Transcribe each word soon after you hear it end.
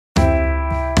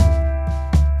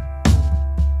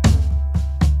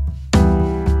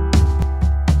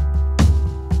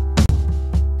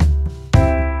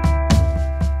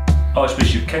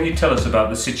can you tell us about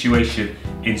the situation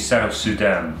in South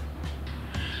Sudan?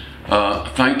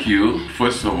 Thank you.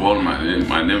 First of all, my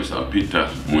name is Peter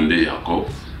Munde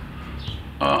Yakobo,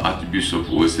 Archbishop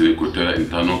of Western Equatorial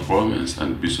Internal Province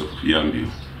and Bishop of Yambio.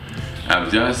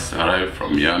 I've just arrived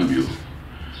from Yambio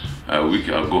a week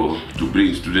ago to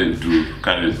bring students to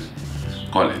current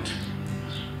college.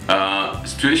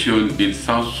 Situation in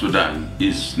South Sudan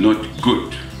is not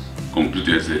good,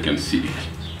 completely as they can see it.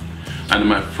 And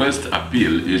my first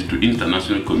appeal is to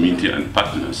international community and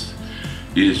partners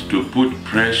is to put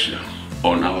pressure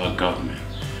on our government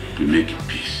to make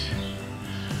peace.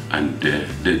 And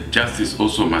the justice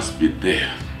also must be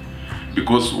there.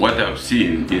 Because what I've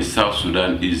seen in South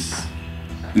Sudan is,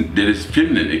 there is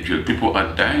famine actually. People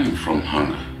are dying from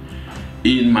hunger.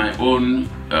 In my own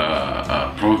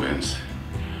province,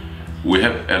 we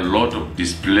have a lot of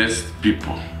displaced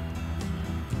people.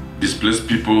 Displaced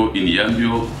people in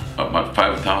Yambio, about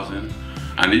 5,000.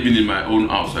 And even in my own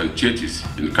house and churches,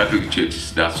 in Catholic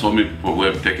churches, there are so many people who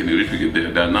have taken a refuge there.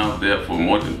 They are now there for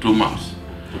more than 2 months.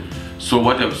 So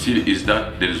what I've seen is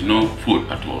that there is no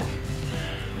food at all.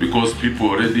 Because people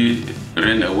already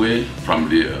ran away from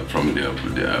their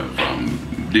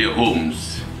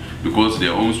homes, because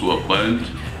their homes were burned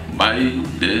by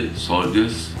the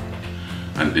soldiers,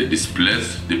 and they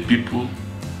displaced the people.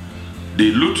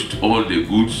 They looted all the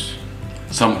goods.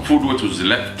 Some food which was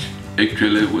left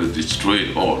actually was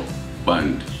destroyed, all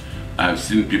burned. I've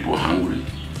seen people hungry.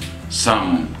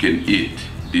 Some can eat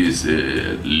these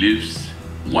leaves,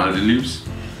 wild leaves,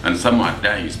 and some are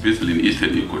dying, especially in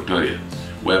Eastern Equatoria,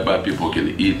 whereby people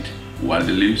can eat wild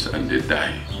leaves and they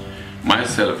die.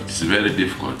 Myself, it's very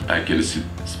difficult. I can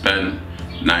spend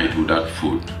night without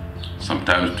food,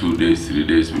 sometimes 2 days, 3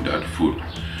 days without food,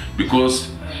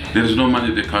 because there is no money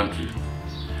in the country,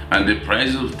 and the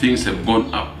price of things have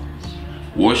gone up.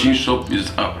 Washing soap is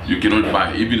up. You cannot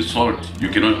buy even salt. You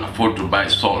cannot afford to buy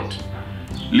salt.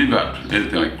 Leave out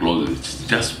anything like clothes. It's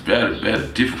just very, very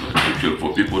difficult actually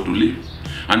for people to live,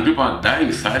 and people are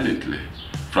dying silently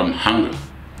from hunger.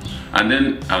 And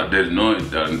then there is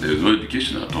no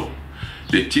education at all.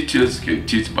 The teachers can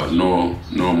teach, but no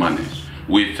money.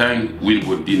 We thank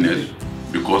Munde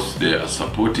because they are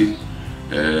supporting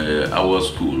our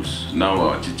schools. Now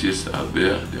our teachers are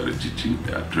there. They are teaching.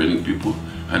 They are training people,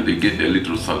 and they get a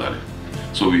little salary.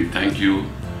 So we thank you,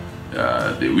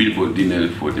 the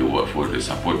Munde, for the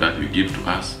support that you give to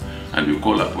us, and we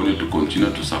call upon you to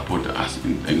continue to support us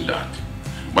in that.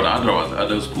 But otherwise,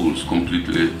 other schools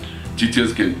completely,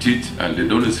 teachers can teach and they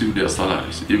don't receive their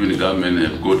salaries. Even the government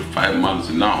have got 5 months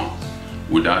now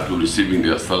without receiving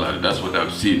their salary. That's what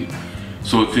I've seen.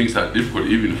 So things are difficult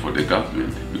even for the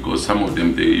government, because some of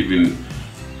them, they even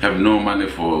have no money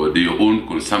for their own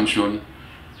consumption,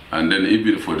 and then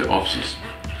even for the offices.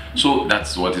 So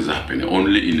that's what is happening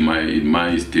only in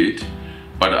my state.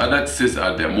 But other states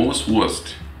are the most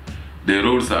worst. The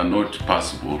roads are not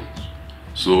passable.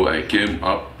 So I came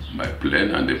up by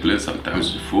plane, and the plane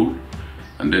sometimes is full,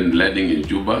 and then landing in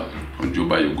Juba. From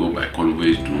Juba you go by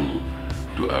convoy to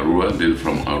Arua, then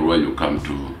from Arua you come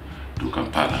to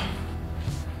Kampala.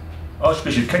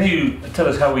 Archbishop, can you tell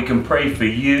us how we can pray for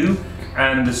you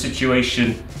and the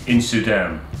situation in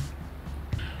Sudan?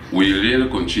 We really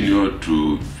continue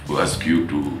to ask you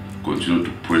to continue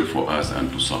to pray for us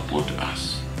and to support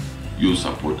us. You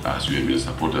support us. You have been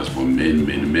supporting us for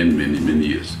many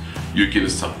years. You can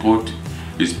support,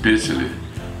 especially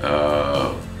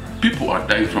people are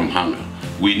dying from hunger.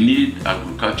 We need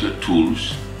agriculture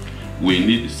tools, we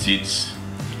need seeds,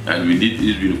 and we need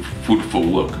even food for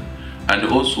work. And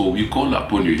also we call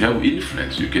upon you. You have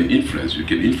influence. You can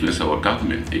influence our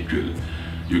government actually.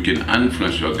 You can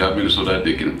influence your government so that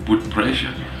they can put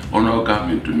pressure on our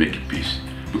government to make peace.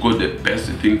 Because the best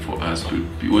thing for us to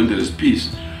be, when there is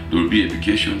peace, there will be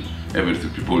education, everything,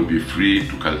 people will be free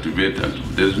to cultivate, and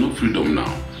there is no freedom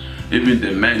now. Even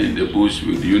the men in the bush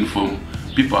with the uniform,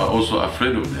 people are also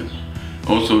afraid of them.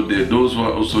 Also, those who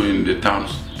are also in the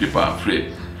towns, people are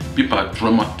afraid. People are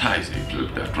traumatized actually,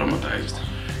 they are traumatized.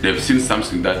 They've seen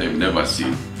something that they've never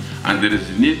seen. And there is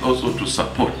a need also to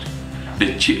support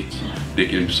the church.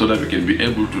 So that we can be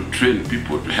able to train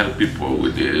people, to help people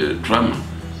with the trauma.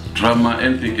 Trauma,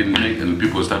 anything can make, and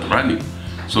people start running.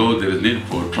 So there is need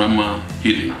for trauma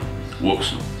healing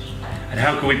workshop. And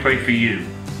how can we pray for you?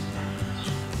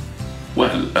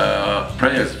 Well,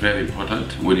 prayer is very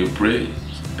important. When you pray,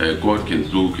 God can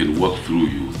work through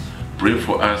you. Pray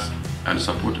for us and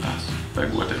support us,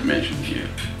 like what I mentioned here,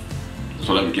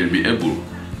 so that we can be able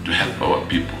to help our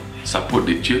people, support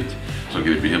the church, so we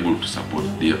can be able to support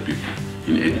their people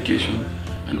in education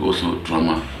and also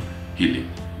trauma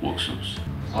healing workshops.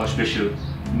 Archbishop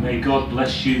May God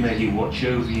bless you, may He watch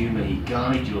over you, may He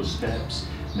guide your steps,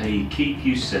 may He keep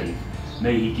you safe,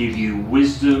 may He give you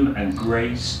wisdom and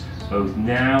grace both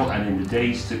now and in the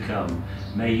days to come.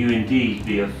 May you indeed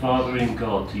be a fathering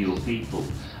God to your people,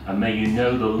 and may you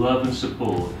know the love and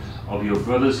support of your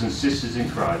brothers and sisters in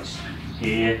Christ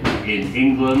here in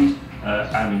England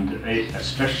and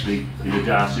especially in the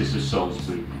Diocese of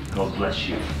Salisbury. God bless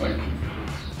you. Thank you.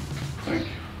 Thank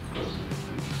you.